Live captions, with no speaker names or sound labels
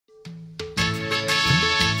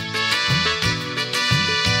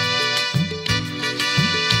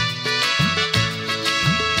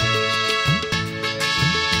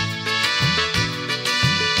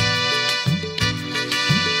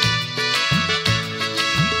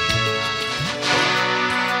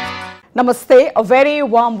Namaste, a very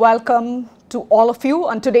warm welcome to all of you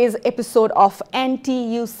on today's episode of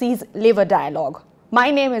NTUC's Labor Dialogue.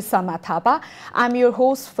 My name is Thapa. I'm your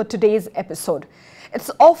host for today's episode.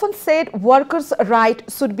 It's often said workers'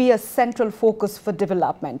 rights should be a central focus for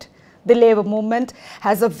development. The labor movement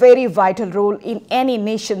has a very vital role in any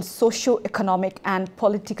nation's socio-economic and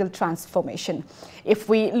political transformation. If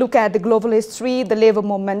we look at the global history, the labor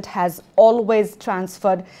movement has always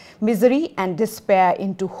transferred misery and despair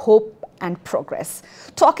into hope and progress.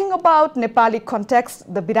 Talking about Nepali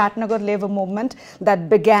context, the Biratnagar labor movement that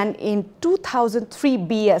began in 2003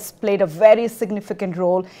 BS played a very significant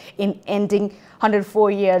role in ending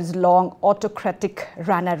 104 years long autocratic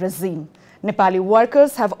Rana regime. Nepali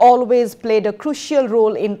workers have always played a crucial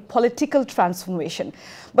role in political transformation,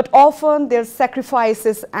 but often their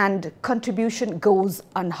sacrifices and contribution goes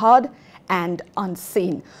unheard and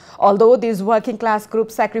unseen. Although these working class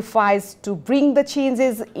groups sacrificed to bring the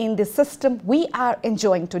changes in the system we are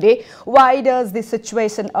enjoying today, why does the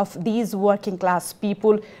situation of these working class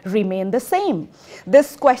people remain the same?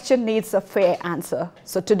 This question needs a fair answer.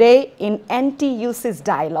 So today in NTUC's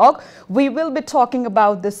dialogue, we will be talking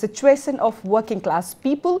about the situation of working class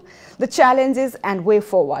people, the challenges and way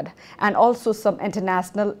forward, and also some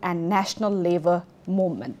international and national labor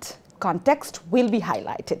movement context will be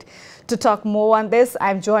highlighted. To talk more on this,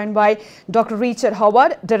 I'm joined by Dr. Richard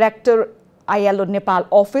Howard, Director, ILO Nepal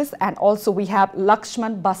Office, and also we have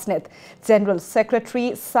Laxman Basnet, General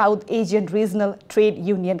Secretary, South Asian Regional Trade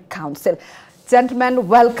Union Council. Gentlemen,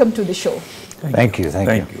 welcome to the show. Thank you.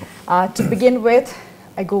 To begin with,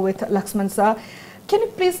 I go with Laxman sir. Can you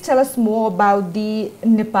please tell us more about the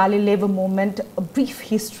Nepali labor movement, a brief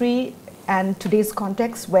history and today's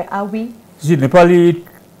context? Where are we? The Nepali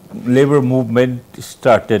labor movement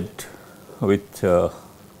started with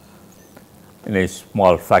in a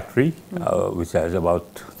small factory which has about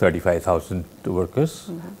 35,000 workers,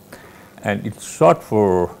 and it sought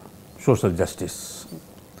for social justice.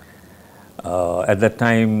 At that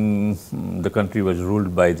time, the country was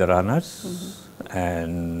ruled by the Ranas,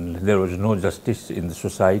 and there was no justice in the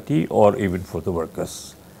society or even for the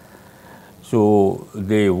workers. So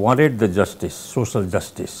they wanted the justice, social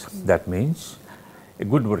justice. That means a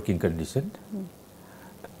good working condition,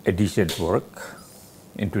 a decent work,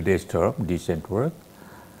 in today's term, decent work,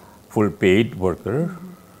 full paid worker,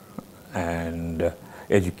 and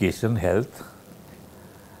education, health,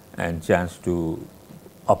 and chance to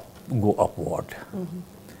go upward.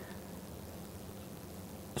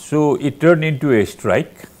 So it turned into a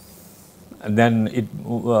strike, and then it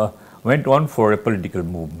went on for a political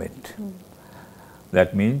movement.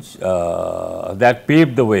 That means that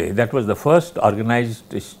paved the way. That was the first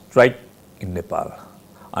organized strike in Nepal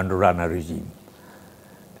under Rana regime,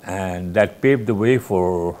 and that paved the way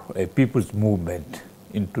for a people's movement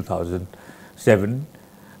in 2007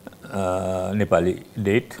 Nepali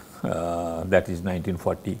date, that is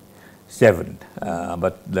 1947.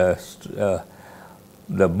 But the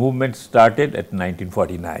movement started at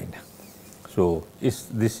 1949. So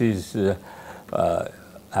this is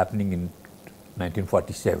happening in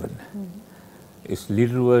 1947. His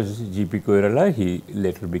leader was G.P. Koirala. He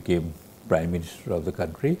later became Prime Minister of the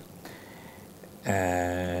country.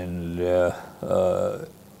 And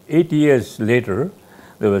 8 years later,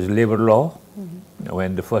 there was labor law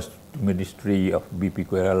when the first ministry of B.P.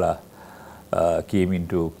 Koirala came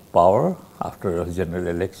into power after a general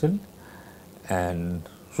election, and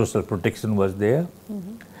social protection was there,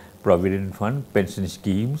 provident fund, pension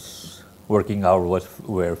schemes, working hours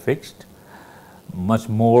were fixed. Much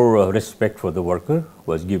more respect for the worker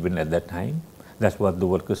was given at that time. That's what the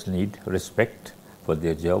workers need, respect for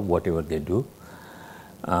their job, whatever they do.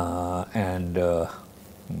 That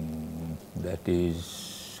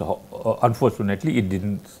is, unfortunately, it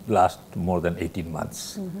didn't last more than 18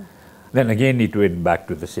 months. Then again, it went back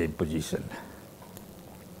to the same position.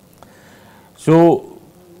 So,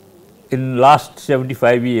 in last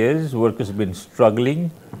 75 years, workers have been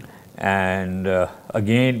struggling, and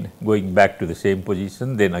again going back to the same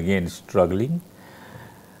position, then again struggling,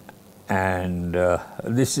 and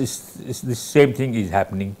this same thing is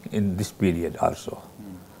happening in this period also.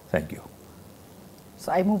 Thank you.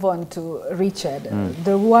 So I move on to Richard.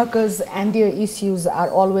 The workers and their issues are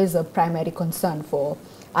always a primary concern for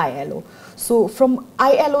ILO. So from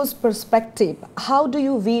ILO's perspective, how do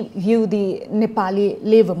you view the Nepali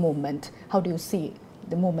labor movement? How do you see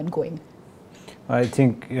the movement going? I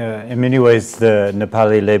think in many ways the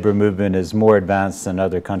Nepali labor movement is more advanced than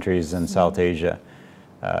other countries in South Asia.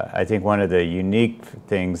 I think one of the unique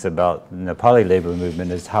things about the Nepali labor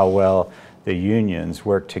movement is how well the unions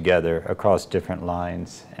work together across different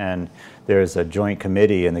lines. And there's a joint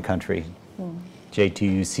committee in the country,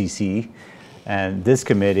 JTUCC, and this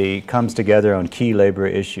committee comes together on key labor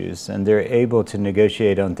issues, and they're able to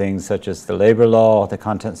negotiate on things such as the labor law, the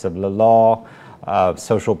contents of the law,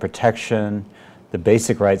 social protection, the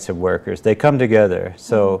basic rights of workers. They come together.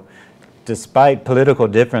 So despite political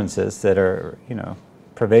differences that are,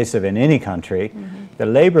 pervasive in any country, the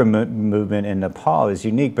labor movement in Nepal is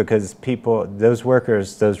unique because those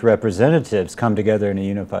workers, those representatives come together in a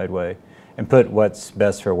unified way and put what's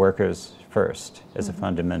best for workers first as a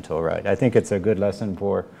fundamental right. I think it's a good lesson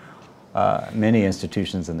for many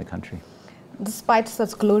institutions in the country. Despite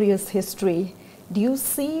such glorious history, do you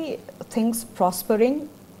see things prospering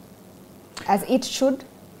as it should?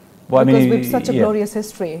 Well, because with such a glorious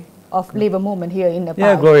history of labor movement here in Nepal.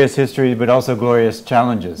 Yeah, glorious history, but also glorious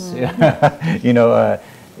challenges.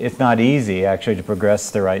 It's not easy actually to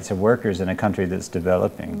progress the rights of workers in a country that's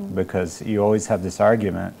developing because you always have this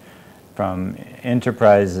argument from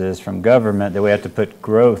enterprises, from government, that we have to put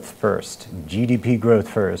growth first, GDP growth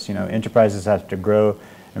first. Enterprises have to grow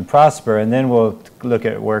and prosper, and then we'll look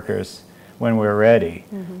at workers when we're ready.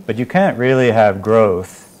 But you can't really have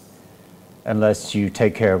growth unless you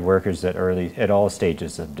take care of workers at all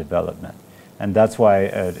stages of development. And that's why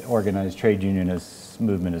an organized trade unionist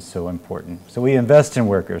movement is so important. So we invest in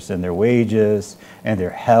workers and their wages and their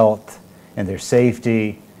health and their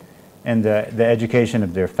safety and the education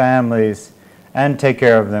of their families, and take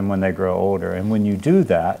care of them when they grow older. And when you do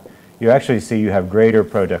that, you actually see you have greater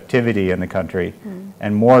productivity in the country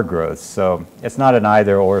and more growth. So it's not an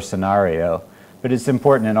either-or scenario, but it's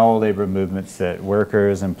important in all labor movements that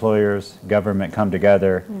workers, employers, government come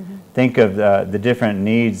together, think of the different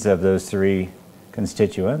needs of those three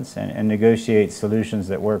constituents and negotiate solutions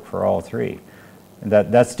that work for all three. And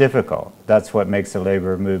that's difficult. That's what makes the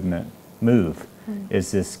labor movement move.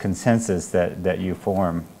 Is this consensus that you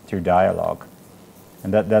form through dialogue.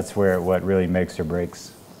 And that's what really makes or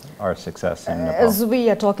breaks our success in Nepal. As we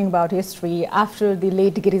are talking about history, after the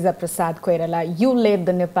late Girija Prasad Koirala, you led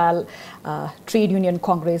the Nepal Trade Union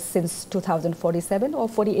Congress since 2047 or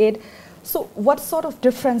 48. So what sort of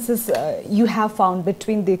differences you have found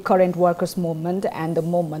between the current workers' movement and the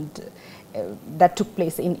movement that took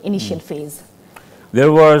place in initial phase?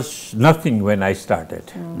 There was nothing when I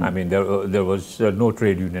started. I mean, there was no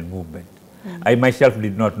trade union movement. I myself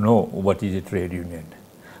did not know what is a trade union.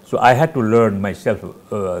 So I had to learn myself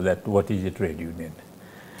that what is a trade union.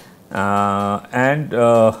 And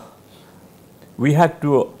we had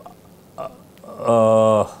to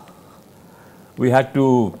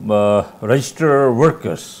register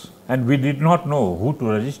workers, and we did not know who to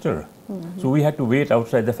register. So we had to wait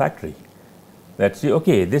outside the factory. Let's say,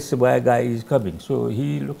 okay, this guy is coming, so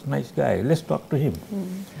he looks nice guy, let's talk to him.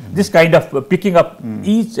 This kind of picking up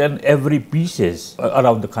each and every pieces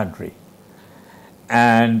around the country.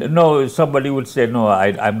 And no, somebody would say, no,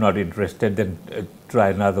 I'm not interested, then try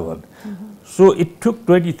another one. So it took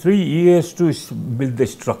 23 years to build the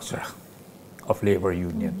structure of labor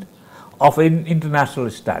union, of an international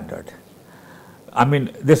standard. I mean,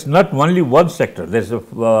 there's not only one sector, there's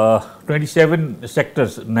 27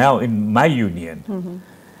 sectors now in my union.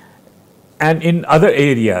 And in other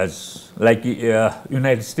areas, like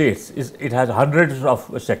United States, it has hundreds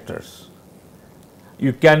of sectors.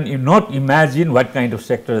 You can not imagine what kind of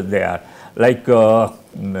sector they are, like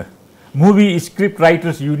movie script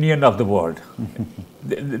writers union of the world,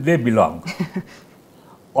 they belong.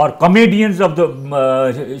 Or comedians of the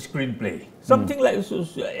screenplay, something like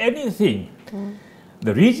anything.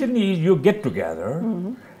 The reason is you get together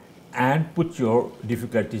and put your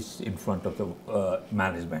difficulties in front of the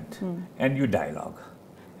management and you dialogue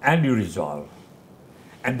and you resolve.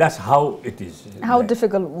 And that's how it is. How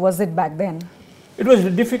difficult was it back then? It was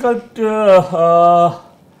difficult, no.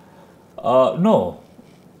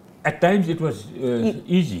 At times it was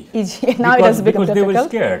easy. Now it has become because difficult. They were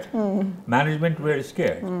scared. Management were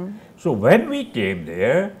scared. So when we came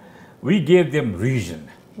there, we gave them reason.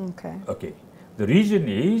 Okay. The reason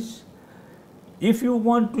is, if you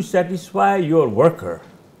want to satisfy your worker,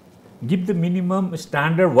 give the minimum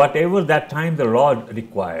standard, whatever that time the law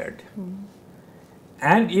required.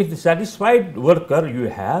 And if the satisfied worker you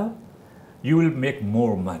have, you will make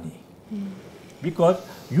more money. Because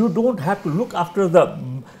you don't have to look after the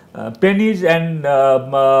pennies and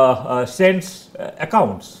cents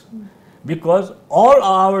accounts. Because all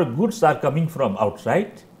our goods are coming from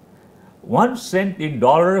outside. 1 cent in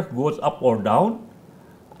dollar goes up or down.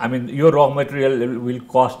 I mean, your raw material will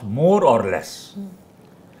cost more or less.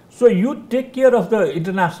 So you take care of the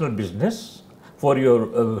international business for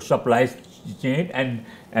your supply chain, and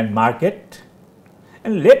and market,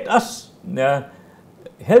 and let us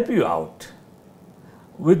help you out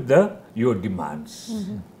with your demands.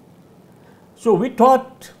 So we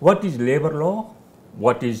taught what is labor law,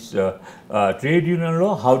 what is trade union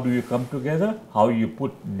law, how do you come together, how you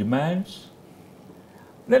put demands.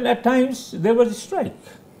 Then at times there was a strike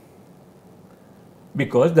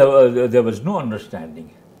because there was no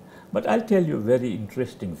understanding. But I'll tell you a very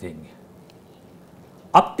interesting thing.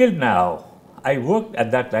 Up till now, I worked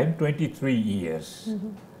at that time 23 years,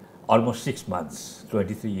 almost 6 months,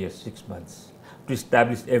 23 years, 6 months, to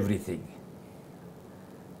establish everything.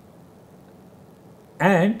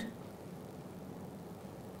 And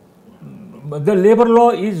the labor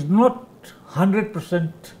law is not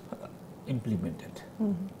 100% implemented.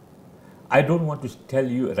 I don't want to tell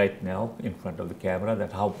you right now in front of the camera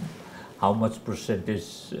that how much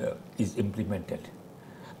percentage is implemented.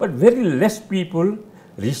 But very less people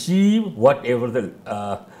receive whatever the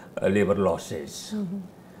labor law says.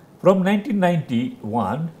 From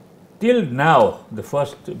 1991 till now, the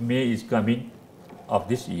 1st May is coming of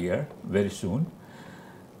this year, very soon,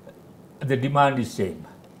 the demand is same,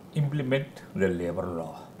 implement the labor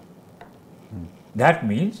law. That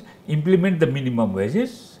means implement the minimum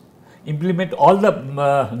wages, implement all the,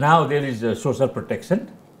 now there is a social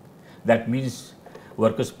protection, that means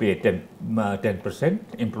workers pay 10%,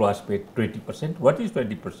 employers pay 20%. What is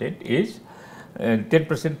 20%? Is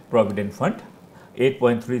 10% provident fund,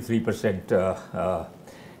 8.33%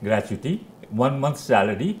 gratuity, 1 month's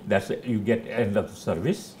salary, that's you get end of the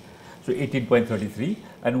service, so 18.33,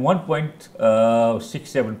 and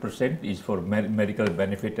 1.67% is for medical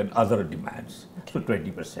benefit and other demands, so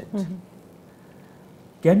 20%.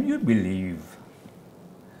 Can you believe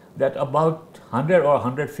that about 100 or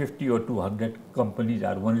 150 or 200 companies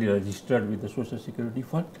are only registered with the Social Security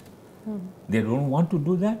Fund? They don't want to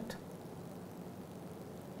do that.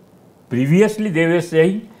 Previously, they were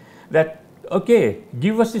saying that, okay,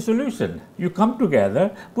 give us a solution. You come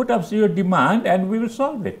together, put up your demand, and we will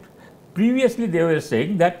solve it. Previously, they were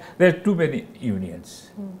saying that there are too many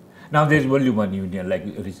unions. Now, there is only one union, like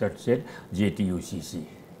research said, JTUCC.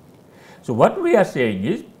 So, what we are saying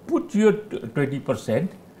is, put your 20%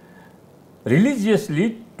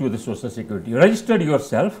 religiously to the Social Security. Register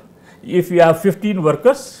yourself. If you have 15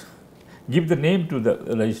 workers, give the name to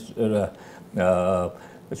the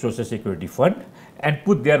Social Security Fund and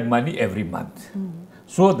put their money every month,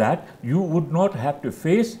 so that you would not have to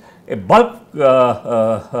face a bulk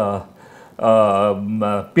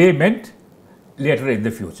payment later in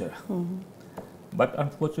the future. But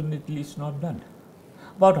unfortunately, it's not done.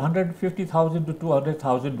 About 150,000 to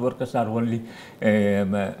 200,000 workers are only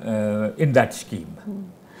in that scheme.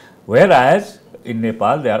 Whereas in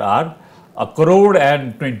Nepal, there are 1.20 crore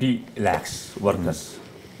workers.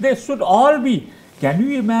 They should all be. Can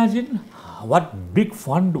you imagine what big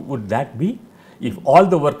fund would that be if all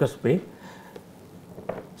the workers pay?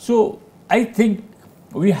 So I think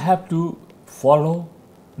we have to follow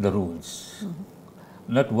the rules.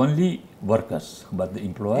 Not only workers, but the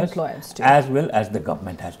employers too, as well as the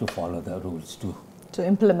government has to follow the rules too. To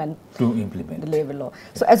implement the labor law.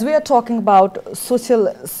 So as we are talking about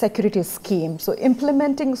social security scheme, so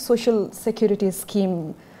implementing social security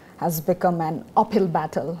scheme has become an uphill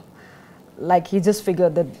battle. Like you just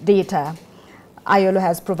figured the data, ILO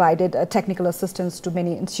has provided technical assistance to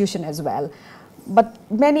many institutions as well. But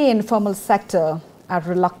many informal sector are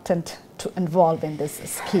reluctant to involve in this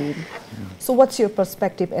scheme. So what's your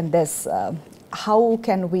perspective in this? How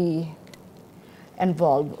can we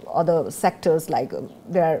involve other sectors, like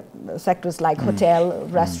there are sectors like hotel,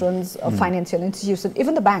 restaurants, financial institutions,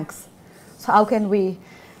 even the banks? So how can we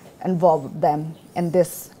involve them in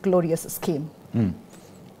this glorious scheme?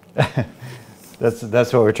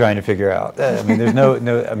 That's what we're trying to figure out. I mean, there's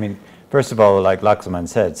no. I mean, first of all, like Laxman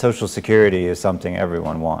said, Social Security is something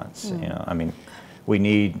everyone wants. You know, I mean, we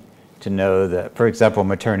need to know that, for example,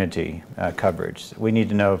 maternity coverage. We need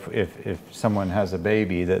to know if someone has a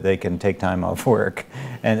baby that they can take time off work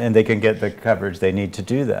and they can get the coverage they need to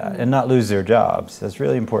do that and not lose their jobs. That's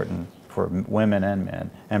really important for women and men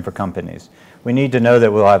and for companies. We need to know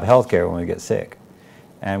that we'll have health care when we get sick.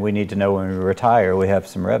 And we need to know when we retire, we have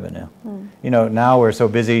some revenue. You know, now we're so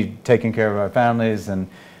busy taking care of our families and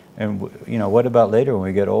you know, what about later when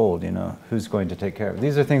we get old, you know, who's going to take care of it?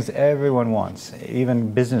 These are things everyone wants.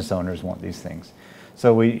 Even business owners want these things.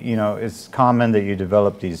 So you know, it's common that you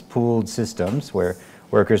develop these pooled systems where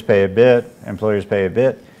workers pay a bit, employers pay a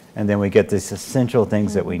bit, and then we get these essential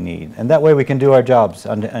things that we need. And that way we can do our jobs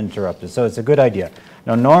uninterrupted. So it's a good idea.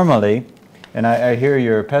 Now normally, and I hear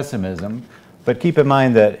your pessimism, But keep in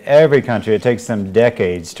mind that every country, it takes them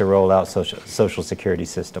decades to roll out social security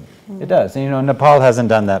system. It does. And, you know, Nepal hasn't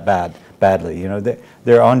done that badly. You know,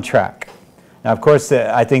 they're on track. Now, of course,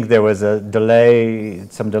 I think there was a delay,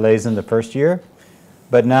 some delays in the first year.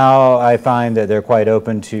 But now I find that they're quite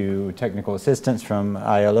open to technical assistance from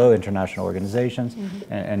ILO, international organizations,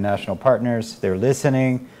 and national partners. They're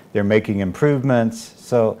listening, they're making improvements.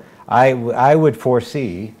 So I would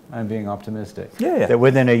foresee, I'm being optimistic, that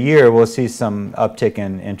within a year we'll see some uptick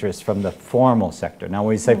in interest from the formal sector. Now when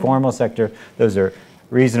we say formal sector, those are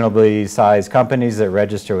reasonably sized companies that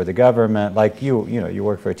register with the government, like you know, you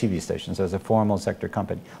work for a TV station, so it's a formal sector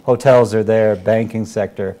company. Hotels are there, banking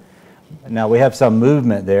sector. Now we have some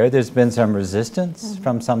movement there. There's been some resistance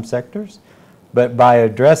from some sectors, but by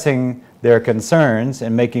addressing their concerns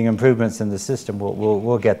and making improvements in the system,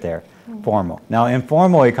 we'll get there. Formal. Now,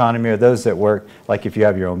 informal economy are those that work, like if you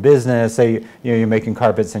have your own business, say you're making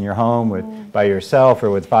carpets in your home by yourself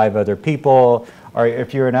or with 5 other people, or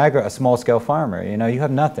if you're a small-scale farmer, you know, you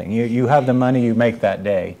have nothing. You have the money you make that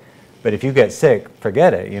day. But if you get sick,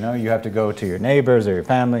 forget it. You know, you have to go to your neighbors or your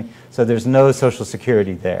family. So there's no Social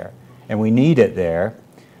Security there. And we need it there,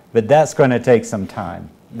 but that's going to take some time.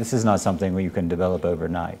 This is not something you can develop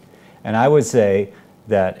overnight. And I would say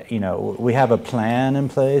that, you know, we have a plan in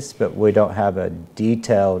place, but we don't have a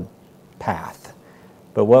detailed path.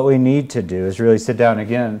 But what we need to do is really sit down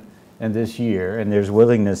again in this year, and there's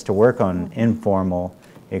willingness to work on informal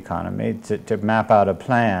economy, to map out a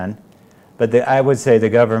plan. But I would say the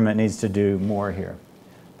government needs to do more here,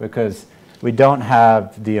 because we don't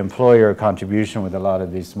have the employer contribution with a lot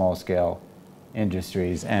of these small-scale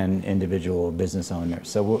industries and individual business owners.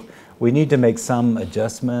 So we need to make some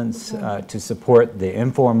adjustments to support the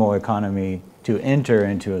informal economy to enter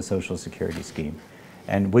into a Social Security scheme.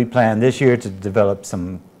 And we plan this year to develop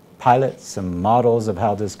some pilots, some models of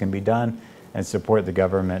how this can be done, and support the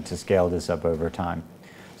government to scale this up over time.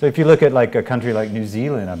 So if you look at like a country like New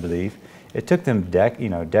Zealand, I believe, it took them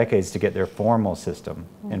decades to get their formal system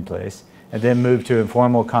in place, and then move to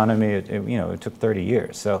informal economy. It took 30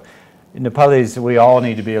 years. So Nepalese, we all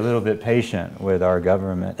need to be a little bit patient with our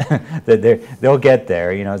government. That they'll get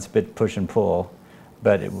there. You know, it's a bit push and pull,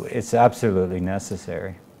 but it's absolutely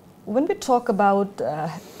necessary. When we talk about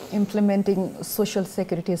implementing social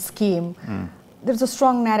security scheme, there's a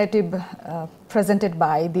strong narrative presented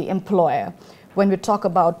by the employer. When we talk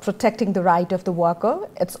about protecting the right of the worker,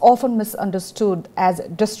 it's often misunderstood as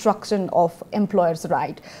destruction of employer's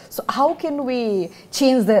right. So how can we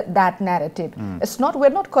change that narrative? We're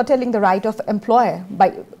not curtailing the right of employer.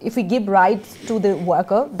 If we give rights to the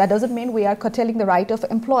worker, that doesn't mean we are curtailing the right of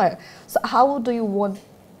employer. So how do you want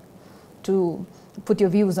to put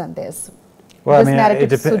your views on this? Well, I mean, it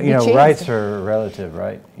depends. You know, rights are relative,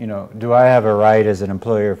 right? You know, do I have a right as an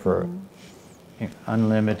employer for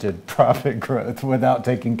unlimited profit growth without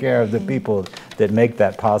taking care of the people that make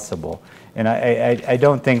that possible? And I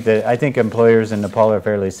don't think that, I think employers in Nepal are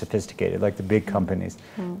fairly sophisticated, like the big companies.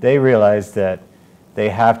 They realize that they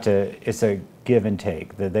have to, it's a give and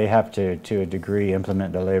take, that they have to a degree,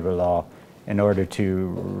 implement the labor law in order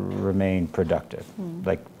to remain productive.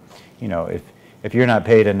 Like, you know, if you're not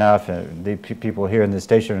paid enough, the people here in the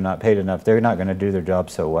station are not paid enough, they're not going to do their job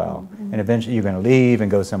so well. And eventually you're going to leave and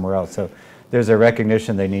go somewhere else. So there's a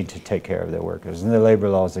recognition they need to take care of their workers, and the labor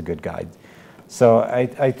law is a good guide. So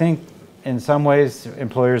I think in some ways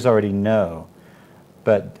employers already know,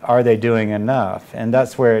 but are they doing enough? And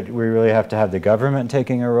that's where we really have to have the government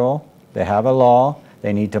taking a role. They have a law,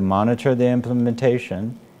 they need to monitor the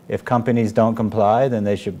implementation. If companies don't comply, then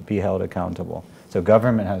they should be held accountable. So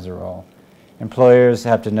government has a role. Employers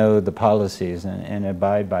have to know the policies and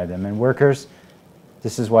abide by them. And workers,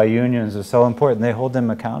 this is why unions are so important. They hold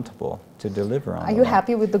them accountable to deliver on. Are you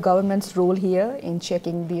happy with the government's role here in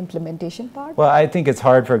checking the implementation part? Well, I think it's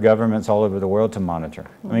hard for governments all over the world to monitor.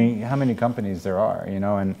 I mean, how many companies there are, you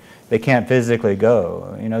know, and they can't physically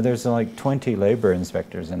go. You know, there's like 20 labor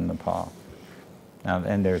inspectors in Nepal,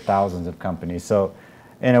 and there are thousands of companies. So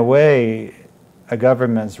in a way, a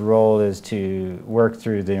government's role is to work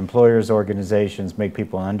through the employers' organizations, make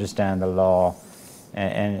people understand the law,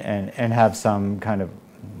 and have some kind of,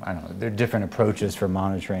 I don't know, there are different approaches for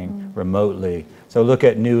monitoring remotely. So look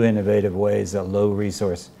at new innovative ways that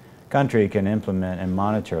low-resource country can implement and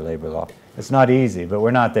monitor labor law. It's not easy, but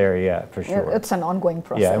we're not there yet, for sure. It's an ongoing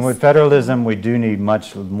process. Yeah, and with federalism, we do need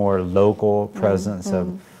much more local presence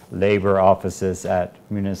of labor offices at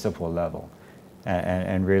municipal level.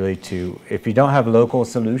 And really if you don't have local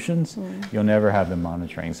solutions, you'll never have the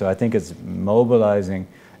monitoring. So I think it's mobilizing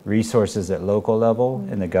resources at local level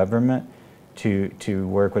in the government to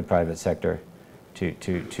work with private sector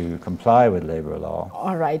to comply with labor law.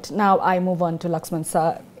 All right. Now I move on to Laxman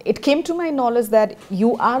sir. It came to my knowledge that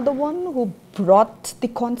you are the one who brought the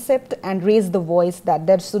concept and raised the voice that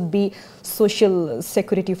there should be social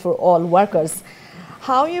security for all workers.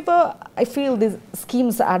 However, I feel these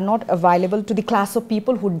schemes are not available to the class of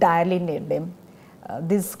people who direly need them.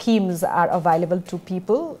 These schemes are available to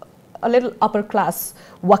people, a little upper class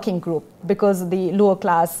working group, because the lower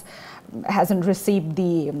class hasn't received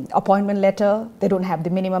the appointment letter, they don't have the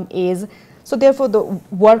minimum age. So therefore, the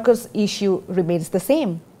workers' issue remains the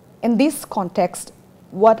same. In this context,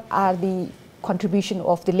 what are the contribution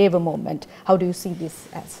of the labor movement? How do you see this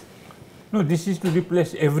as? No, this is to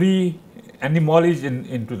replace every animalism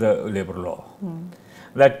into the labor law.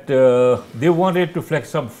 That they wanted to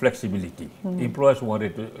some flexibility. Employers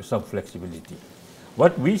wanted some flexibility.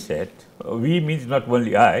 What we said, we means not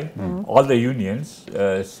only I, all the unions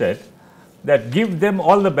said that give them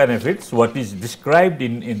all the benefits what is described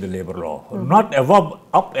in the labor law, not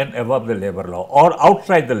up and above the labor law or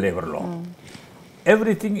outside the labor law.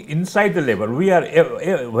 Everything inside the labor. We are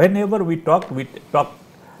whenever we talk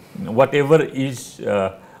whatever is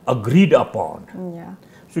agreed upon. Yeah.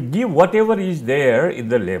 So give whatever is there in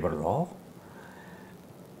the labor law,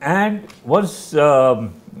 and once they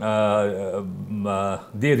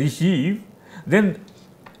receive, then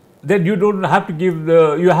you don't have to give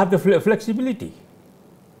you have the flexibility,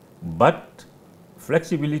 but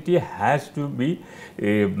flexibility has to be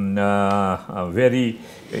very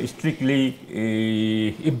strictly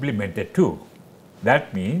implemented too.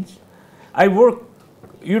 That means I work.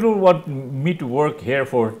 You don't want me to work here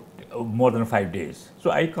for more than 5 days.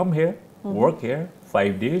 So I come here, work here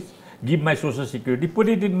 5 days, give my social security, put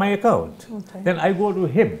it in my account. Okay. Then I go to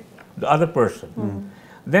him, the other person.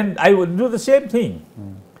 Then I will do the same thing.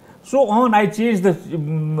 So on, I change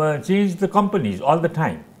the companies all the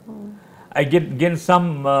time. I gain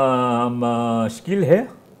some skill here.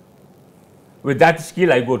 With that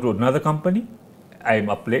skill, I go to another company.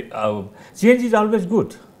 Change is always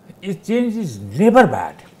good. Change is never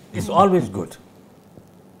bad. It's always good.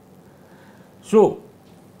 So,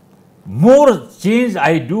 more change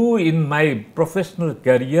I do in my professional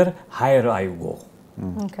career, higher I go.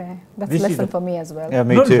 Okay, that's a lesson for me as well. Yeah,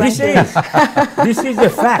 me too. This is a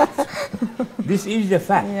fact. This is a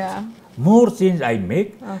fact. Yeah. More change I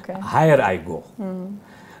make, higher I go.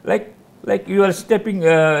 Like you are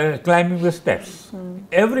climbing the steps.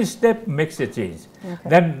 Every step makes a change. Okay.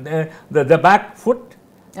 Then the back foot.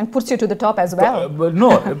 And puts you to the top as well.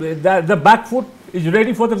 No, the back foot is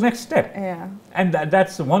ready for the next step. Yeah. And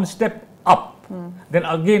that's one step up, then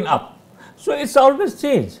again up. So it's always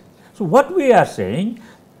change. So what we are saying,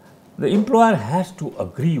 the employer has to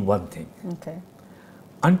agree one thing. Okay.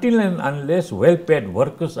 Until and unless well-paid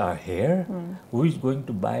workers are here, who is going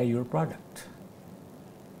to buy your product?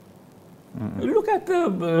 Look at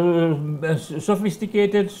the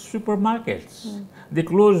sophisticated supermarkets. They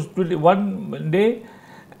close one day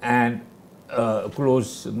and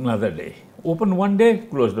close another day. Open one day,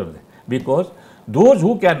 close another day. Because those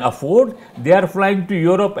who can afford, they are flying to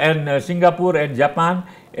Europe and Singapore and Japan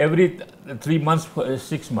every 3 months,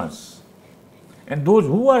 6 months. And those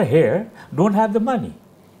who are here don't have the money.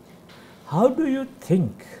 How do you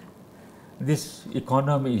think this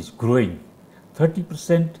economy is growing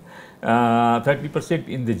 30%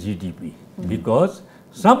 in the GDP? Because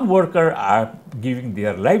some workers are giving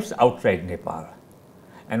their lives outside Nepal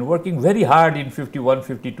and working very hard in 51,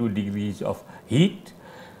 52 degrees of heat,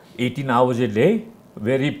 18 hours a day,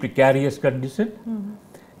 very precarious condition,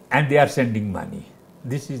 and they are sending money.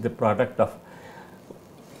 This is the product of,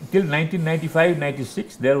 till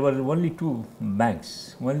 1995-96, there were only 2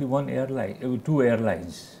 banks, only one airline, 2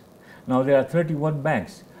 airlines. Now there are 31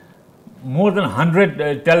 banks, more than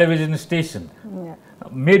 100 television stations,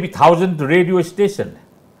 maybe 1,000 radio stations.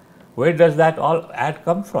 Where does that all ad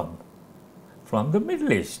come from? From the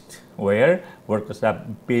Middle East, where workers are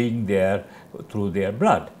paying through their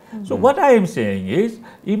blood. So what I am saying is,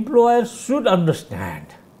 employers should understand,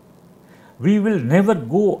 we will never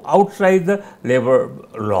go outside the labor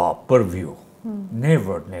law purview.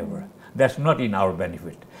 Never, never. That's not in our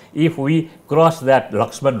benefit. If we cross that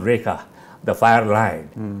Laxman Rekha, the fire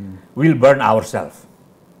line, we'll burn ourselves.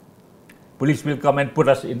 Police will come and put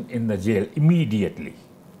us in the jail immediately.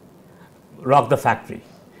 Lock the factory.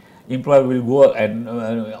 Employer will go and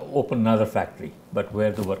open another factory, but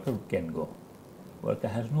where the worker can go? Worker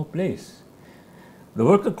has no place. The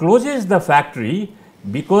worker closes the factory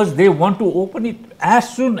because they want to open it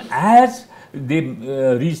as soon as they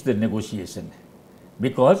reach the negotiation,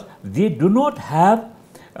 because they do not have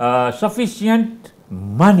sufficient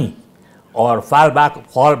money or fall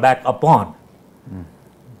back upon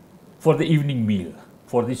for the evening meal,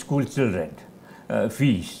 for the school children,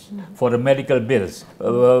 fees, for the medical bills,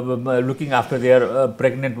 looking after their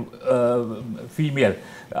pregnant female,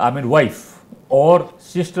 wife, or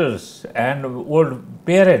sisters and old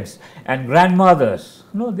parents and grandmothers.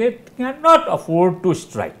 No, they cannot afford to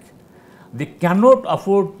strike. They cannot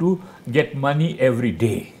afford to get money every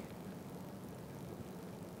day.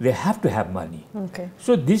 They have to have money. Okay.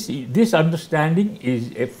 So this understanding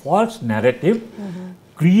is a false narrative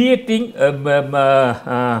creating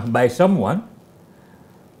by someone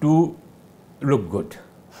to look good.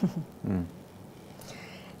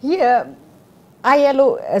 Yeah,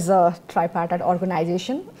 ILO is a tripartite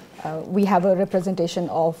organization. We have a representation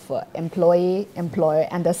of employee, employer,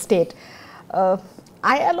 and the state.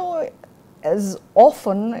 ILO is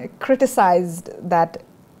often criticized that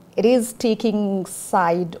it is taking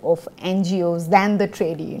side of NGOs than the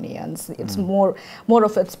trade unions. It's more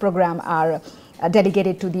of its program are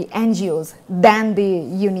dedicated to the NGOs than the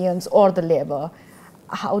unions or the labor.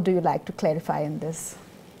 How do you like to clarify in this?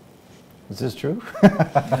 Is this true?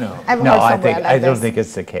 No. No, I don't think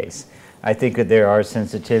it's the case. I think that there are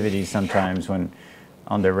sensitivities sometimes when,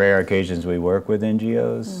 on the rare occasions we work with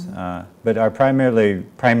NGOs, but our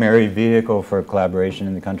primary vehicle for collaboration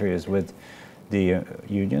in the country is with the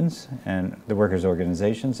unions and the workers'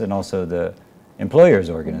 organizations, and also the employers'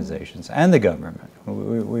 organizations and the government.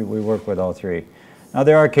 We work with all three. Now,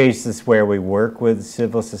 there are cases where we work with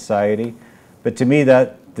civil society, but to me,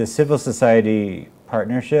 that the civil society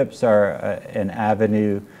partnerships are an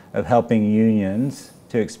avenue of helping unions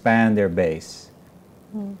to expand their base.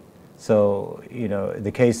 So,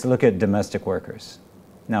 the case, look at domestic workers.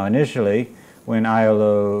 Now, initially, when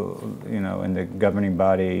ILO, and the governing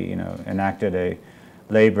body, enacted a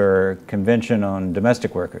labor convention on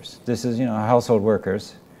domestic workers. This is, household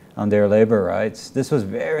workers on their labor rights. This was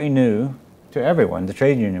very new to everyone, the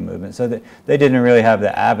trade union movement. So that they didn't really have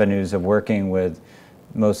the avenues of working with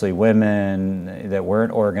mostly women that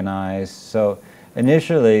weren't organized. So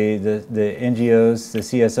initially, the NGOs, the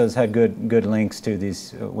CSOs had good links to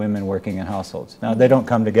these women working in households. Now, they don't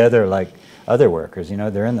come together like other workers,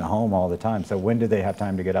 they're in the home all the time. So when do they have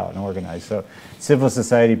time to get out and organize? So civil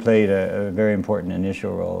society played a very important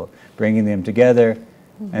initial role, bringing them together.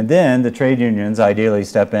 And then the trade unions ideally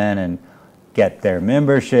step in and get their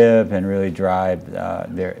membership and really drive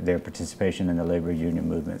their participation in the labor union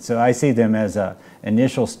movement. So I see them as an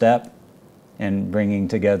initial step in bringing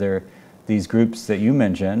together these groups that you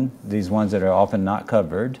mentioned, these ones that are often not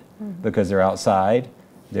covered because they're outside,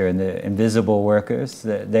 they're in the invisible workers,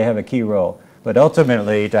 they have a key role. But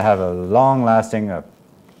ultimately, to have a long-lasting,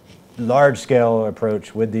 large-scale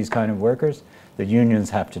approach with these kind of workers, the unions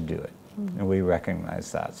have to do it, and we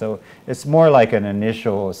recognize that. So it's more like an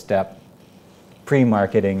initial step,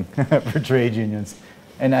 pre-marketing for trade unions.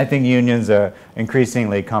 And I think unions are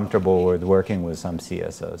increasingly comfortable with working with some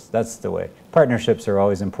CSOs. That's the way. Partnerships are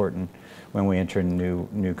always important when we enter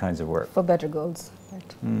new kinds of work. For better goals,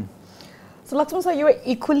 right. So Laxman sir, you are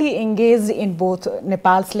equally engaged in both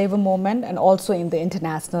Nepal's labor movement and also in the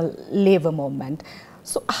international labor movement.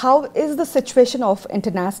 So how is the situation of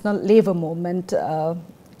international labor movement?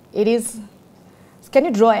 Can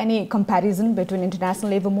you draw any comparison between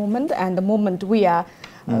international labor movement and the movement we are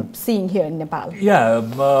seeing here in Nepal? Yeah,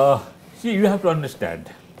 see, you have to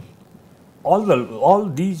understand, all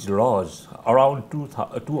these laws, around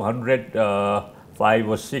 205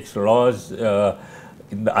 or 6 laws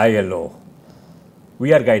in the ILO,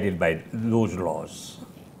 we are guided by those laws.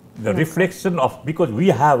 The reflection of, because we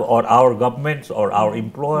have, or our governments or our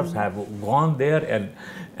employers have gone there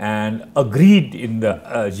and agreed in the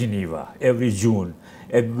Geneva every June,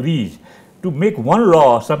 agrees to make one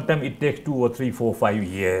law. Sometimes it takes 2 or 3, 4, 5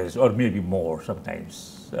 years, or maybe more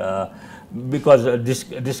sometimes, because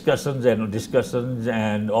discussions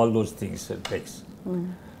and all those things it takes.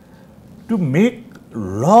 To make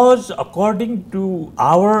laws according to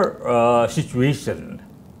our situation,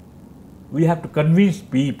 we have to convince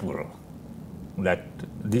people that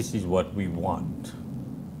this is what we want.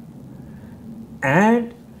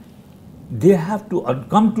 And they have to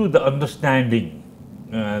come to the understanding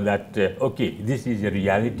that, okay, this is the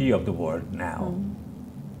reality of the world now.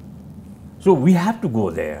 So we have to go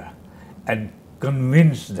there and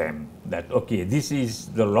convince them that, okay, this is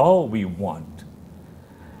the law we want.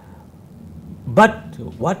 But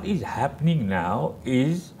what is happening now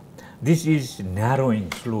is, this is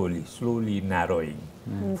narrowing slowly narrowing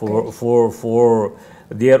for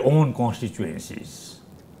their own constituencies.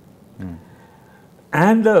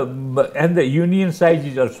 And the union size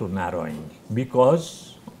is also narrowing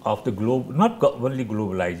because of the not only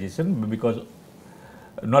globalization, but because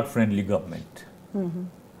not friendly government.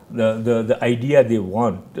 the idea they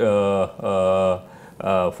want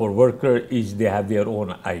for worker is they have their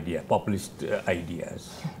own idea, populist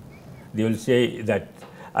ideas. They will say that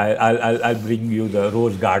I'll bring you the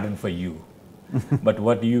rose garden for you, but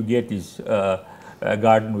what you get is a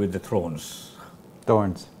garden with the thorns.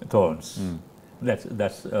 Thorns. Thorns.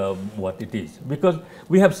 That's what it is. Because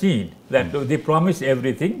we have seen that they promise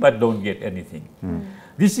everything but don't get anything.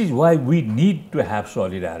 This is why we need to have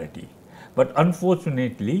solidarity. But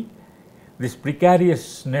unfortunately, this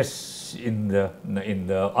precariousness in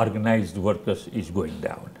the organized workers is going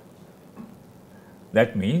down.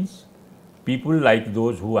 That means people like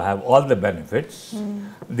those who have all the benefits,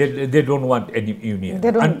 they don't want any union.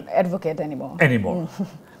 They don't advocate anymore.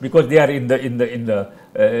 Because they are in the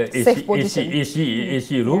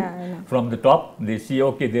AC room. Yeah, from the top. They see,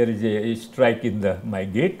 okay, there is a strike in my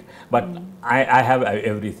gate, but I have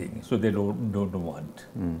everything, so they don't want.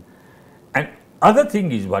 And other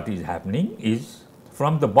thing is what is happening is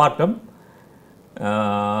from the bottom,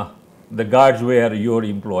 the guards were your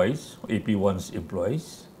employees, AP1's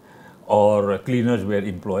employees, or cleaners were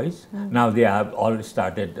employees. Now they have all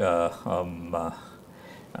started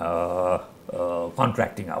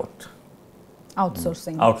contracting out.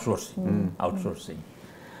 Outsourcing. Outsourcing.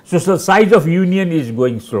 So the size of union is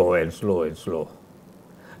going slow and slow and slow.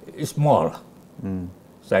 It's small.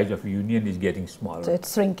 Size of union is getting smaller. So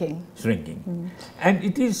it's shrinking. And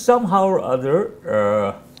it is somehow or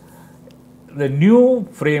other, the new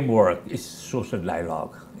framework is social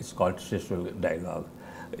dialogue. It's called social dialogue.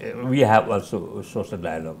 We have also social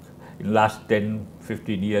dialogue. In last 10,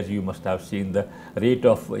 15 years, you must have seen the rate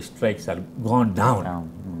of strikes have gone down.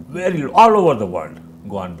 Very all over the world,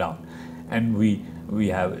 gone down. And we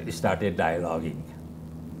have started dialoguing.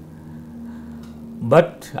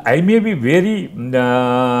 But I may be very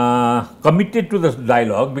committed to the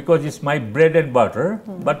dialogue because it's my bread and butter,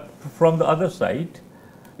 but from the other side,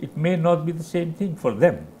 it may not be the same thing for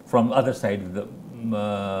them, from other side of the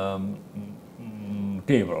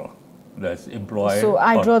table. That's employer. So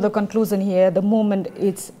I draw the conclusion here, the movement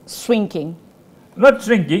is shrinking. Not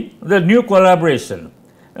shrinking, the new collaboration.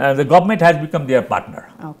 The government has become their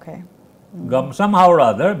partner. Okay. Somehow or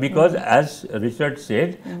other, because as Richard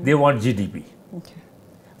said, they want GDP. Okay.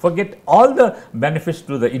 Forget all the benefits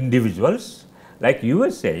to the individuals, like you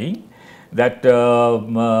were saying, that the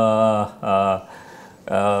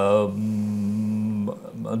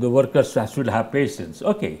workers should have patience.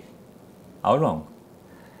 Okay, how long?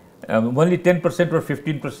 Only 10% or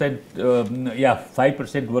 15%,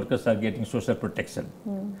 5% workers are getting social protection.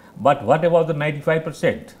 But what about the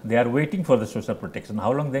 95%? They are waiting for the social protection.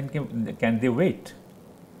 How long then can they wait?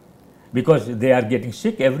 Because they are getting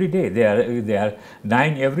sick every day. They are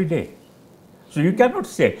dying every day. So you cannot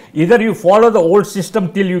say either you follow the old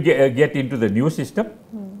system till you get into the new system,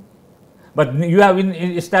 but you have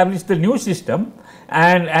established the new system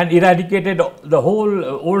and eradicated the whole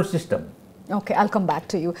old system. Okay, I'll come back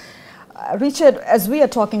to you. Richard, as we are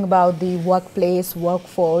talking about the workplace,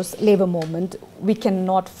 workforce, labor movement, we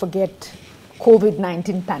cannot forget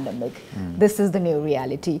COVID-19 pandemic. This is the new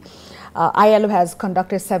reality. ILO has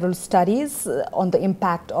conducted several studies on the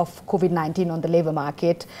impact of COVID-19 on the labor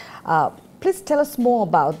market. Please tell us more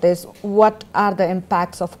about this. What are the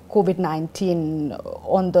impacts of COVID-19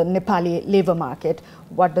 on the Nepali labor market?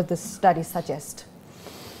 What does this study suggest?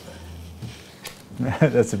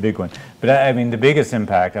 That's a big one. But I mean, the biggest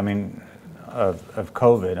impact, I mean, of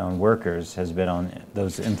COVID on workers has been on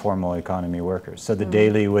those informal economy workers. So the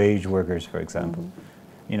daily wage workers, for example.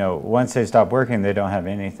 You know, once they stop working, they don't have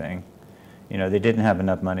anything. You know, they didn't have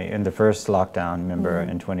enough money. In the first lockdown, remember,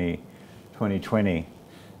 in 2020,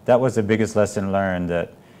 that was the biggest lesson learned,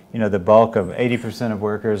 that, you know, the bulk of 80% of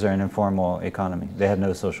workers are in informal economy. They have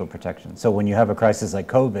no social protection. So when you have a crisis like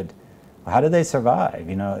COVID, how do they survive?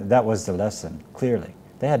 You know, that was the lesson, clearly.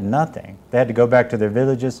 They had nothing. They had to go back to their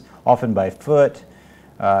villages, often by foot.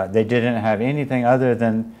 They didn't have anything other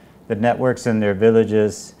than the networks in their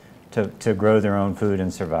villages to grow their own food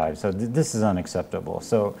and survive. So this is unacceptable.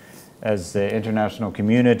 So as the international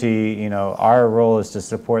community, you know, our role is to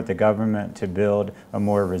support the government to build a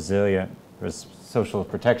more resilient social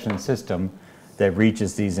protection system that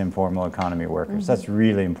reaches these informal economy workers. That's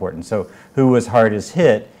really important. So who was hardest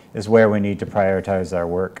hit is where we need to prioritize our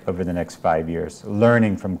work over the next 5 years,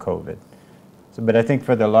 learning from COVID. So, but I think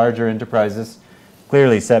for the larger enterprises,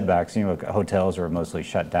 clearly setbacks. You know, hotels were mostly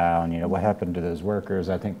shut down. You know, what happened to those workers?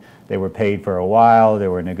 I think they were paid for a while.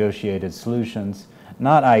 There were negotiated solutions.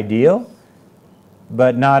 Not ideal,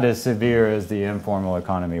 but not as severe as the informal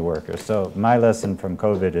economy workers. So my lesson from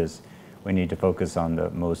COVID is we need to focus on the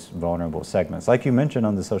most vulnerable segments. Like you mentioned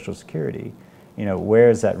on the Social Security, where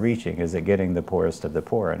is that reaching? Is it getting the poorest of the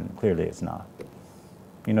poor? And clearly it's not.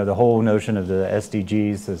 The whole notion of the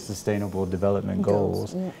SDGs, the Sustainable Development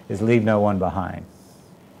Goals, is leave no one behind.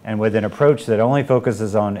 And with an approach that only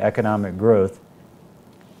focuses on economic growth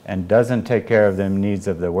and doesn't take care of the needs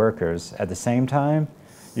of the workers, at the same time,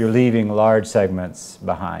 you're leaving large segments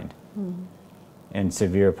behind in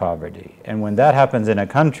severe poverty. And when that happens in a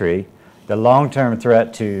country, the long-term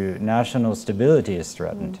threat to national stability is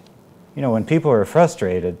threatened. When people are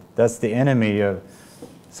frustrated, that's the enemy of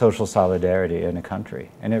social solidarity in a country.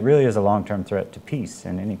 And it really is a long-term threat to peace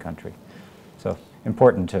in any country. So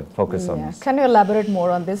important to focus on this. Can you elaborate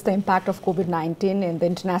more on this, the impact of COVID-19 in the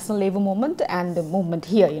international labor movement and the movement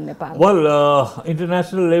here in Nepal? Well,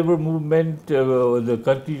 international labor movement, the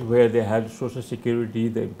countries where they had social security,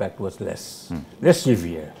 the impact was less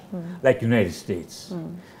severe, like United States.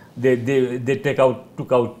 They took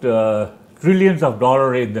out trillions of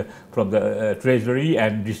dollars from the treasury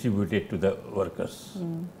and distributed to the workers.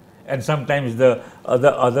 And sometimes the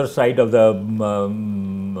other side of the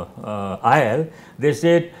aisle, they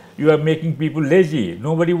said, you are making people lazy.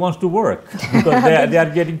 Nobody wants to work because they are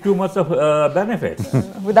getting too much of benefits.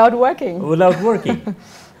 Without working. Without working.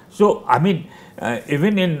 So, I mean,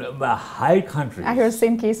 even in high countries. I heard the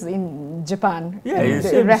same case in Japan. Yeah,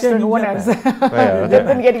 the restaurant owners. They've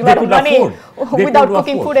been getting a lot of money without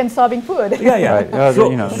cooking food and serving food. Yeah. Right.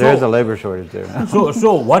 There's a labor shortage there.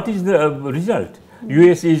 So what is the result?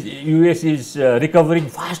 US is recovering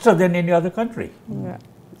faster than any other country.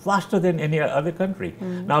 Faster than any other country.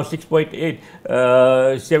 Now 6.8,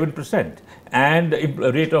 7%. And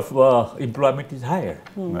the rate of employment is higher.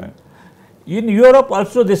 Right. In Europe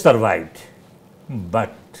also they survived.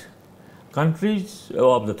 But countries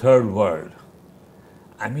of the third world,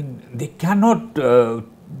 I mean, they cannot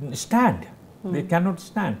stand. They cannot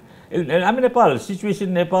stand. I mean, Nepal, situation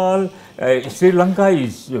in Nepal, Sri Lanka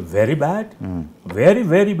is very bad, very,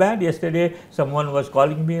 very bad. Yesterday, someone was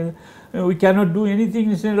calling me, we cannot do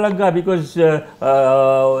anything in Sri Lanka because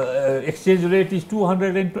exchange rate is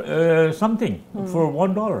 200 and something for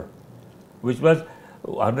 $1, which was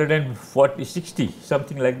 140, 60,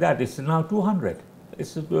 something like that. It's now 200.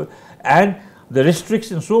 And the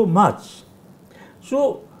restriction so much.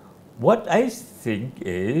 So what I think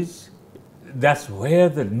is, that's where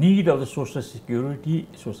the need of the social security,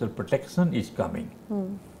 social protection is coming.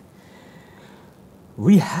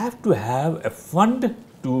 We have to have a fund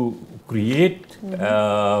to create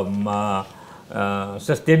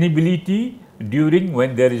sustainability during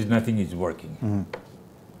when there is nothing is working.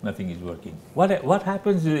 Nothing is working. What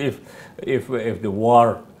happens if the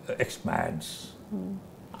war expands?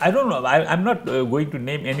 I don't know. I'm not going to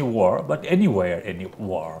name any war, but anywhere, any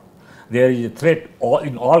war. There is a threat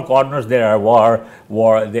in all corners. There are war.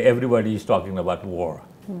 Everybody is talking about war,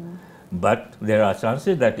 but there are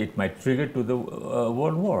chances that it might trigger to the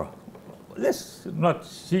world war. Let's not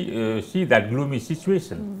see that gloomy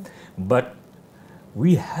situation, but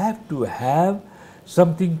we have to have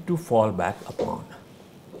something to fall back upon.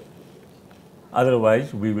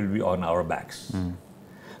 Otherwise, we will be on our backs.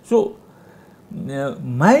 So,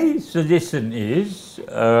 my suggestion is.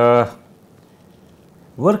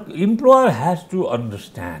 Employer has to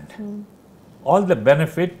understand all the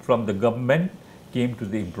benefit from the government came to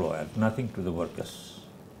the employer, nothing to the workers.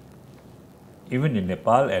 Even in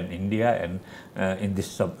Nepal and India and in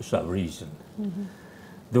this sub-region.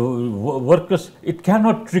 The workers, it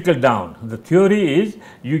cannot trickle down. The theory is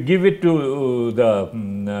you give it to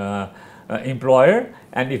the employer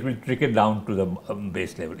and it will trickle down to the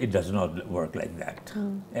base level. It does not work like that.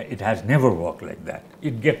 It has never worked like that.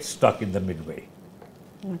 It gets stuck in the midway.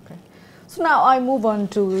 Okay. So now I move on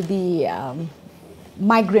to the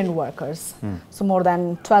migrant workers. So more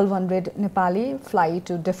than 1,200 Nepali fly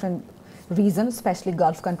to different regions, especially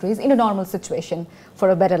Gulf countries, in a normal situation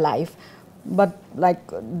for a better life. But like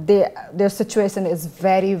their situation is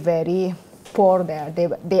very, very poor there.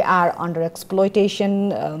 They are under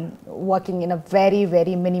exploitation, working in a very,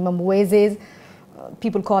 very minimum wages.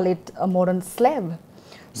 People call it a modern slave.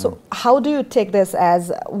 So how do you take this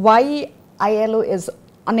as why ILO is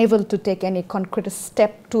unable to take any concrete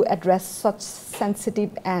step to address such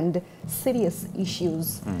sensitive and serious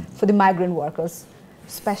issues for the migrant workers,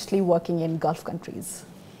 especially working in Gulf countries?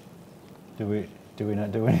 Do we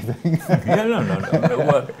not do anything? No.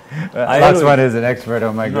 Laxman is an expert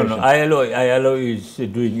on migration. No, ILO is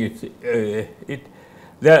doing it.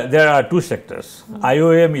 There are two sectors.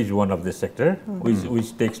 IOM is one of the sector,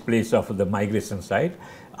 which takes place of the migration side.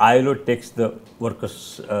 ILO takes the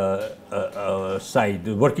workers' side,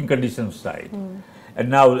 the working conditions side. And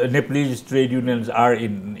now Nepalese trade unions are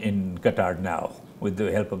in Qatar now. with the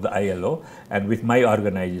help of the ILO and with my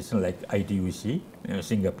organization like ITUC,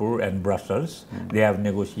 Singapore and Brussels. They have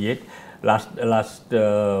negotiated.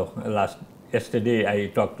 Yesterday I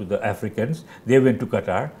talked to the Africans. They went to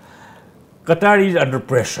Qatar. Qatar is under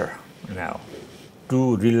pressure now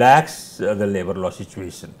to relax the labor law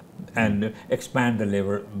situation and expand the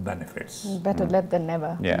labor benefits. Better late than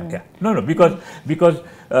never. Yeah. No, because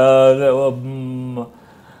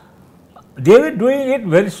they were doing it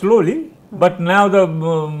very slowly, but now the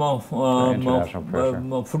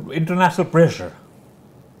international pressure.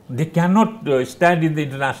 They cannot stand in the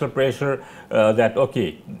international pressure that,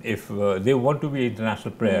 okay, if they want to be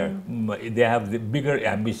international player, they have the bigger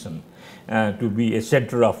ambition to be a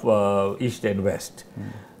center of East and West.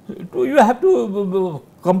 You have to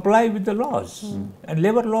comply with the laws. And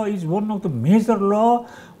labor law is one of the major law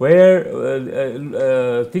where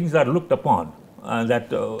things are looked upon,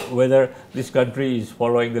 that whether this country is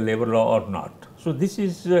following the labor law or not. So this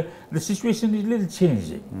is, the situation is a little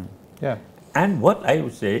changing. Yeah. And what I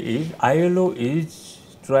would say is ILO is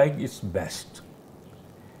trying its best,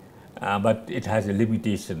 but it has a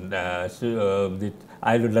limitation. The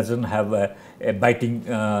ILO doesn't have a biting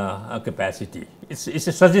capacity. It's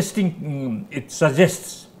a suggesting, it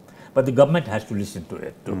suggests, but the government has to listen to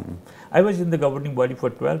it too. I was in the governing body for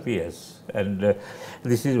 12 years, and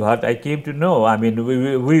this is what I came to know. I mean,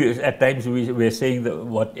 we at times we were saying that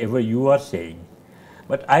whatever you are saying,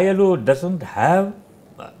 but ILO doesn't have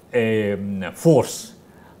a force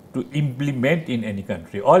to implement in any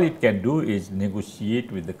country. All it can do is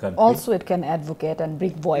negotiate with the country. Also, it can advocate and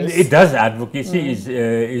bring voice. It does. Advocacy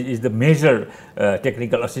is the major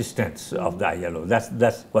technical assistance of the ILO.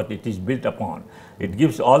 That's what it is built upon. It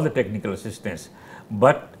gives all the technical assistance,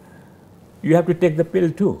 but you have to take the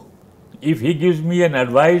pill too. If he gives me an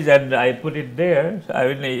advice and I put it there,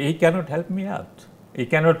 he cannot help me out. He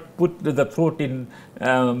cannot put the throat in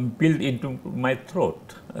pill into my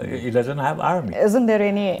throat. He doesn't have army. Isn't there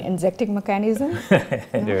any injecting mechanism?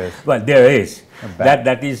 There is. Well, there is.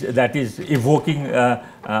 That is evoking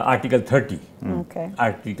Article 30. Okay.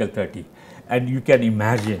 Article 30, and you can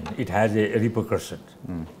imagine it has a repercussion.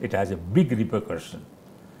 It has a big repercussion,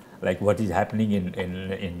 like what is happening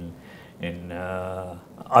in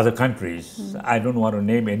other countries. I don't want to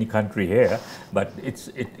name any country here, but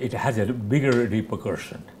it has a bigger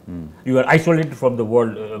repercussion. You are isolated from the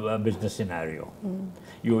world business scenario.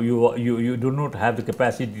 You do not have the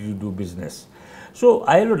capacity to do business. So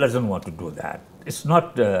ILO doesn't want to do that. It's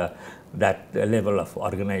not that level of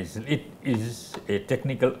organization. It is a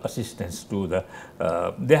technical assistance to the.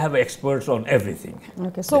 They have experts on everything.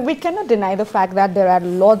 Okay, so we cannot deny the fact that there are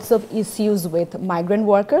lots of issues with migrant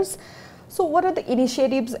workers. So what are the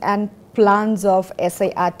initiatives and plans of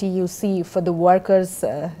SARTUC for the workers'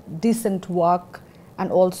 decent work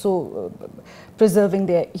and also preserving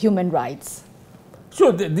their human rights?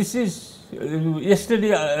 So this is,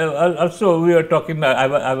 yesterday also we were talking,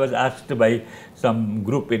 I was asked by some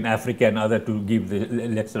group in Africa and other to give the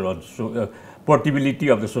lecture on portability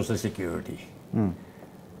of the social security.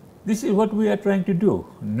 This is what we are trying to do.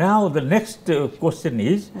 Now the next question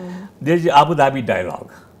is, there is the Abu Dhabi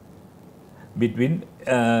dialogue between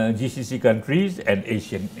GCC countries and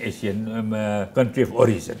Asian country of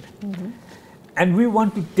origin. And we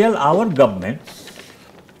want to tell our governments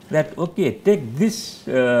that, okay, take this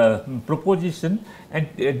proposition and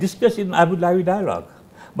discuss in Abu Dhabi dialogue.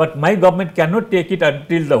 But my government cannot take it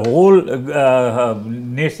until the whole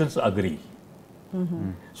nations agree.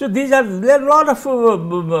 So there are a lot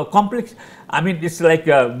of complex, I mean, it's like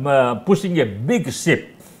pushing a big ship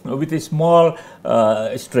with a small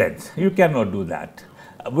strength. You cannot do that.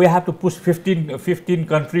 We have to push 15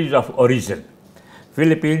 countries of origin.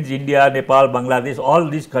 Philippines, India, Nepal, Bangladesh, all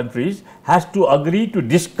these countries has to agree to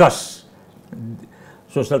discuss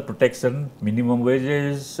social protection, minimum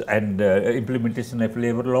wages, and implementation of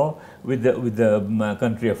labor law with the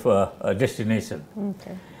country of destination.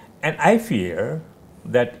 Okay. And I fear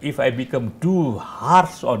that if I become too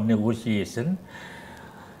harsh on negotiation,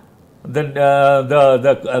 then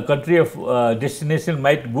the country of destination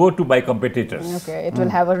might go to my competitors. Okay, it will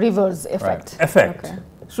have a reverse effect. Okay.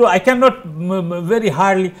 So I cannot very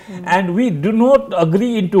hardly, and we do not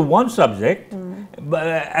agree into one subject, but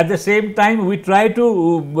at the same time we try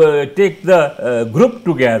to take the group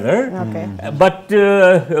together, but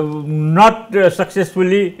not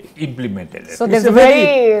successfully implemented. So there's a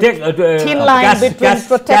very thin line between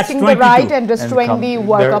protecting the right and destroying the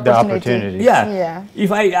work opportunity. Yeah.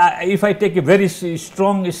 If I take a very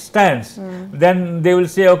strong stance, then they will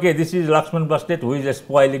say, okay, this is Laxman Basnet who is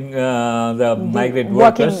spoiling the migrant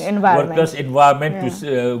workers' environment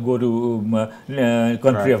to go to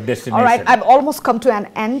country of destination. All right, I've almost come to an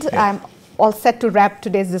end. Yes. I'm all set to wrap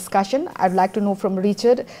today's discussion. I'd like to know from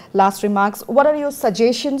Richard, last remarks, what are your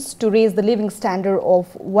suggestions to raise the living standard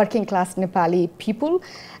of working class Nepali people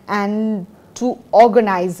and to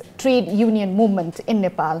organize trade union movement in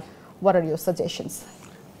Nepal? What are your suggestions?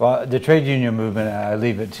 Well, the trade union movement, I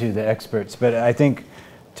leave it to the experts, but I think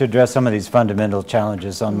to address some of these fundamental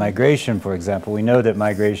challenges on migration, for example, we know that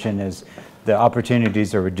migration is, the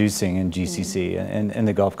opportunities are reducing in GCC and in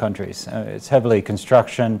the Gulf countries. It's heavily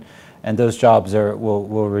construction, and those jobs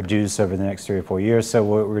will reduce over the next 3 or 4 years. So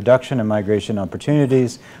a reduction in migration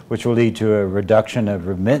opportunities, which will lead to a reduction of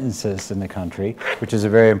remittances in the country, which is a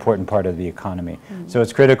very important part of the economy. So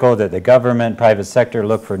it's critical that the government, private sector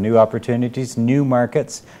look for new opportunities, new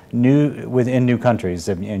markets, within new countries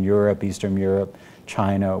in Europe, Eastern Europe,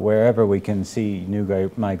 China, wherever we can see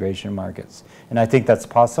new migration markets. And I think that's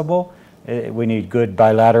possible. We need good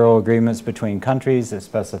bilateral agreements between countries that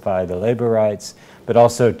specify the labor rights, but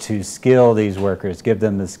also to skill these workers, give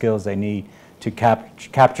them the skills they need to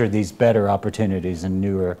capture these better opportunities in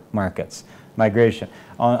newer markets. Migration.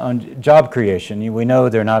 On job creation, we know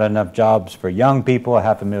there are not enough jobs for young people,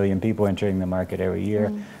 500,000 people entering the market every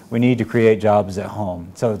year. We need to create jobs at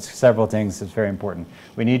home. So it's several things that's very important.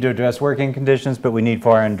 We need to address working conditions, but we need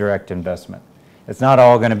foreign direct investment. It's not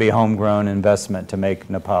all going to be homegrown investment to make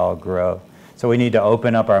Nepal grow. So we need to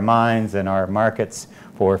open up our minds and our markets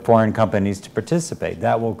for foreign companies to participate.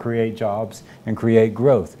 That will create jobs and create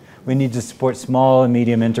growth. We need to support small and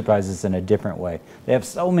medium enterprises in a different way. They have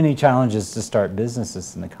so many challenges to start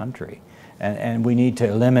businesses in the country, and we need to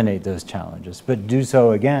eliminate those challenges, but do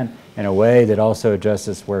so again in a way that also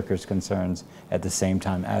addresses workers' concerns at the same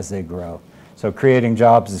time as they grow. So creating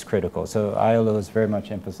jobs is critical. So ILO is very much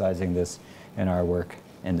emphasizing this in our work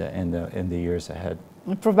in the years ahead.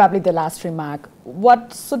 Probably the last remark.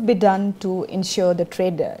 What should be done to ensure the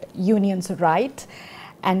trade unions' right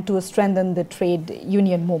and to strengthen the trade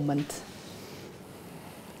union movement?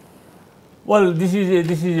 Well, this is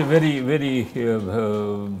a very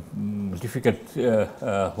difficult.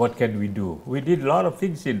 What can we do? We did a lot of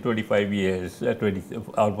things in 25 years,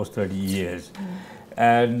 almost 30 years,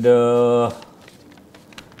 and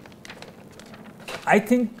I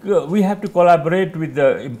think we have to collaborate with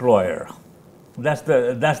the employer. That's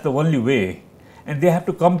the only way, and they have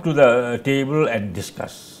to come to the table and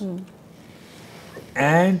discuss,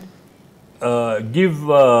 and give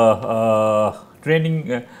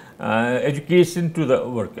training, education to the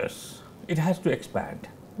workers. It has to expand.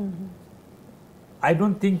 I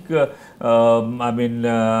don't think.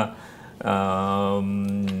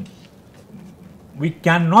 We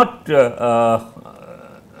cannot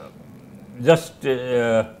just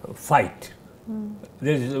fight.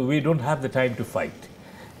 We don't have the time to fight,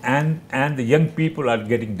 and the young people are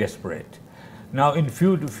getting desperate. Now, in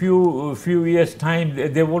few years' time,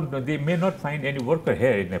 they may not find any worker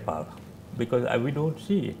here in Nepal, because we don't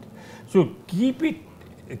see it. So keep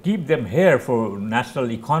them here for national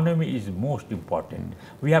economy is most important.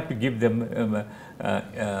 We have to give them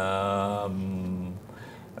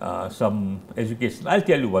some education. I'll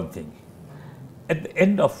tell you one thing. At the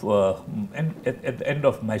end of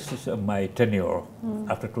my tenure,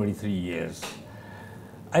 after 23 years,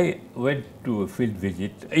 I went to a field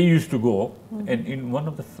visit. I used to go, and in one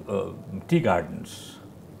of the tea gardens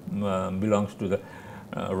belongs to the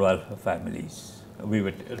royal families. We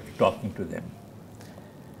were talking to them.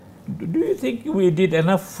 Do you think we did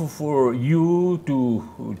enough for you to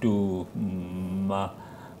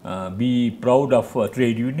be proud of a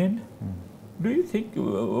trade union? Do you think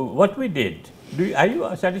what we did? Are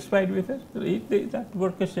you satisfied with it? That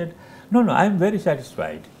worker said, no, I am very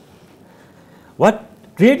satisfied. What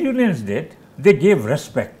trade unions did, they gave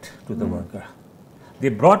respect to the worker. They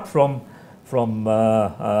brought from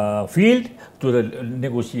field to the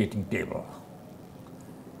negotiating table.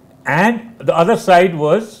 And the other side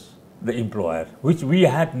was the employer, which we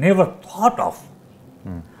had never thought of,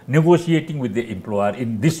 negotiating with the employer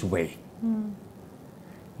in this way.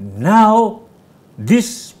 Now,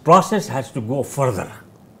 this process has to go further.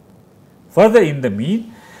 Further in the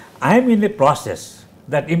mean, I am in a process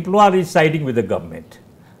that employer is siding with the government.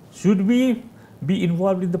 Should we be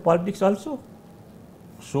involved in the politics also?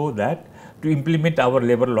 So that to implement our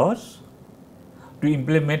labor laws, to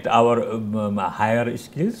implement our higher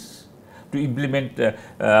skills, to implement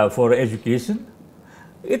for education,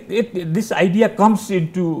 this idea comes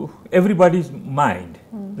into everybody's mind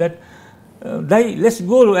that let's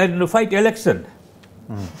go and fight election.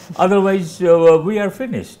 Otherwise, we are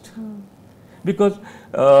finished. Because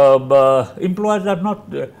employers are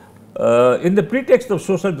not, in the pretext of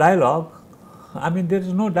social dialogue, I mean, there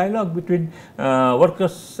is no dialogue between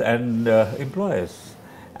workers and employers,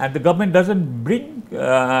 and the government doesn't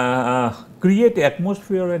create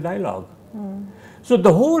atmosphere or dialogue. So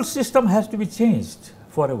the whole system has to be changed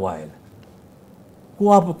for a while.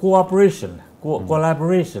 Cooperation,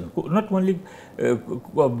 collaboration, not only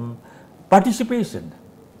participation.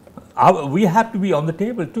 We have to be on the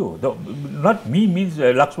table too. Not me means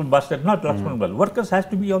Laxman, Basnet, not Laxman, but workers has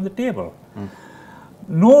to be on the table.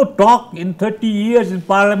 No talk in 30 years in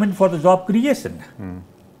parliament for the job creation.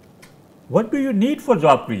 What do you need for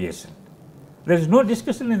job creation? There is no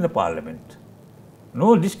discussion in the parliament,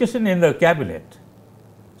 no discussion in the cabinet.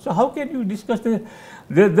 So how can you discuss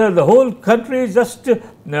the whole country is just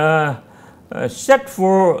set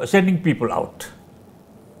for sending people out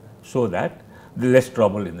so that the less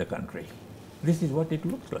trouble in the country. This is what it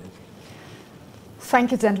looks like.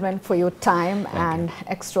 Thank you, gentlemen, for your time and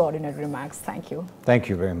extraordinary remarks. Thank you. Thank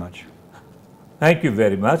you very much. Thank you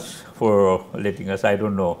very much for letting us. I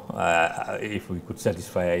don't know if we could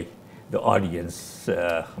satisfy the audience,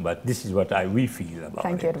 but this is what we feel about it.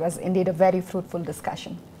 Thank you. It was indeed a very fruitful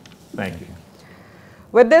discussion. Thank you.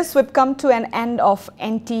 With this, we've come to an end of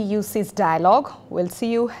NTUC's dialogue. We'll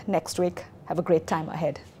see you next week. Have a great time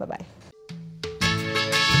ahead. Bye-bye.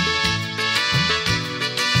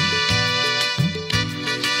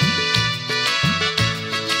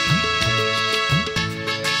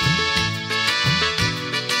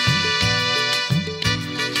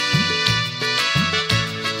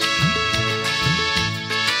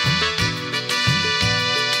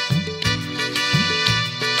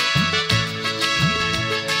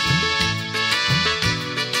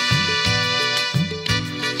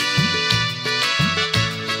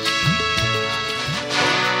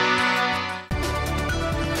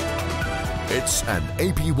 It's an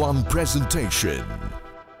AP1 presentation.